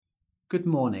Good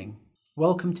morning.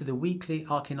 Welcome to the weekly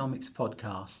Archinomics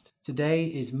podcast. Today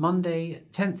is Monday,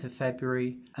 10th of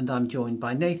February, and I'm joined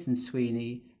by Nathan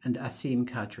Sweeney and Asim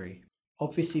Kadri.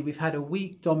 Obviously, we've had a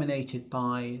week dominated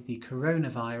by the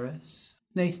coronavirus.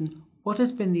 Nathan, what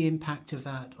has been the impact of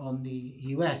that on the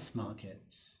US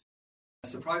markets?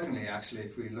 Surprisingly, actually,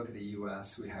 if we look at the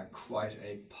US, we had quite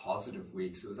a positive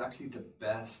week. So it was actually the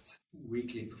best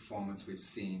weekly performance we've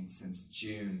seen since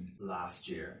June last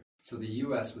year. So the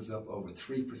US was up over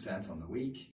 3% on the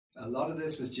week. A lot of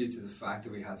this was due to the fact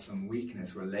that we had some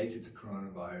weakness related to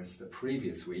coronavirus the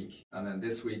previous week. And then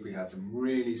this week we had some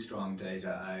really strong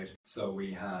data out. So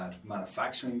we had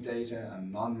manufacturing data and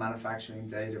non-manufacturing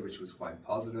data, which was quite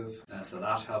positive. So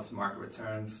that helped market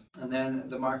returns. And then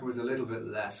the market was a little bit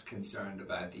less concerned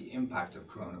about the impact of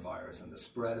coronavirus and the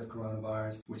spread of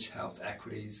coronavirus, which helped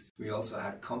equities. We also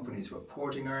had companies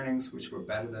reporting earnings, which were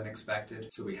better than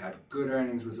expected. So we had good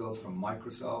earnings results from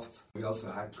Microsoft. We also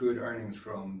had good earnings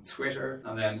from Twitter,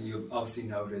 and then you'll obviously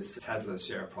notice Tesla's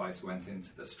share price went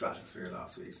into the stratosphere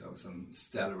last week, so some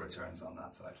stellar returns on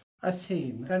that side.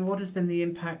 Asim, and what has been the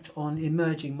impact on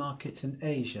emerging markets in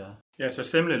Asia? Yeah, so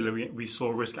similarly, we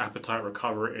saw risk appetite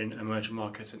recover in emerging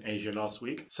markets in Asia last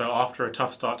week. So after a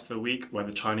tough start to the week, where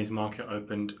the Chinese market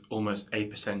opened almost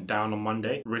 8% down on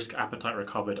Monday, risk appetite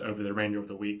recovered over the remainder of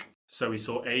the week. So we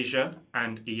saw Asia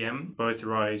and EM both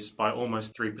rise by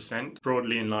almost 3%,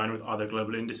 broadly in line with other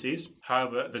global indices.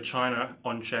 However, the China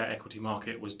on-share equity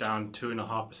market was down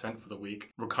 2.5% for the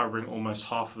week, recovering almost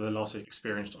half of the losses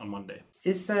experienced on Monday.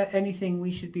 Is there anything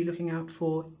we should be looking out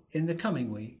for in the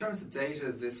coming week? In terms of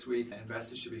data this week,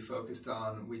 investors should be focused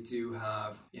on, we do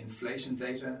have inflation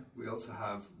data, we also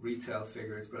have retail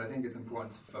figures, but I think it's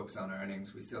important to focus on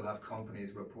earnings. We still have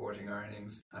companies reporting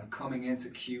earnings, and coming into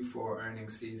Q4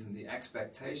 earnings season, the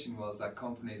expectation was that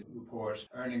companies report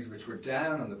earnings which were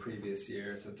down on the previous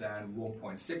year, so down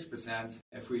 1.6%.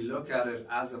 If we look at it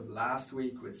as of last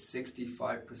week, with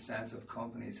 65% of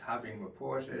companies having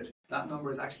reported, that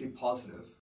number is actually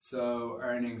positive. So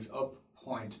earnings up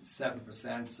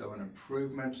 0.7%, so an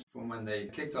improvement from when they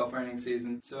kicked off earnings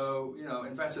season. So,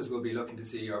 investors will be looking to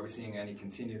see, are we seeing any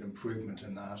continued improvement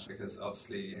in that? Because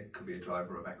obviously it could be a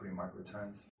driver of equity market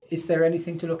returns. Is there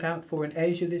anything to look out for in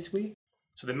Asia this week?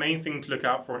 So the main thing to look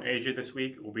out for in Asia this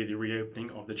week will be the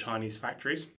reopening of the Chinese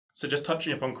factories. So just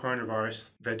touching upon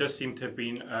coronavirus, there does seem to have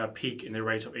been a peak in the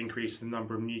rate of increase in the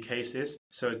number of new cases.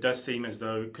 So it does seem as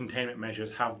though containment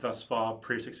measures have thus far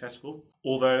proved successful.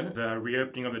 Although the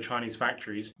reopening of the Chinese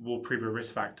factories will prove a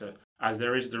risk factor, as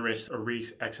there is the risk of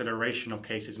re-acceleration of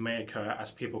cases may occur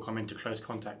as people come into close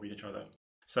contact with each other.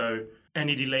 So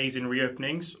any delays in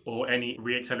reopenings or any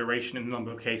re-acceleration in the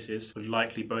number of cases would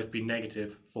likely both be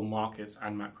negative for markets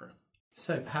and macro.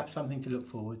 So perhaps something to look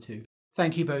forward to.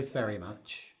 Thank you both very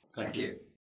much. Thank you.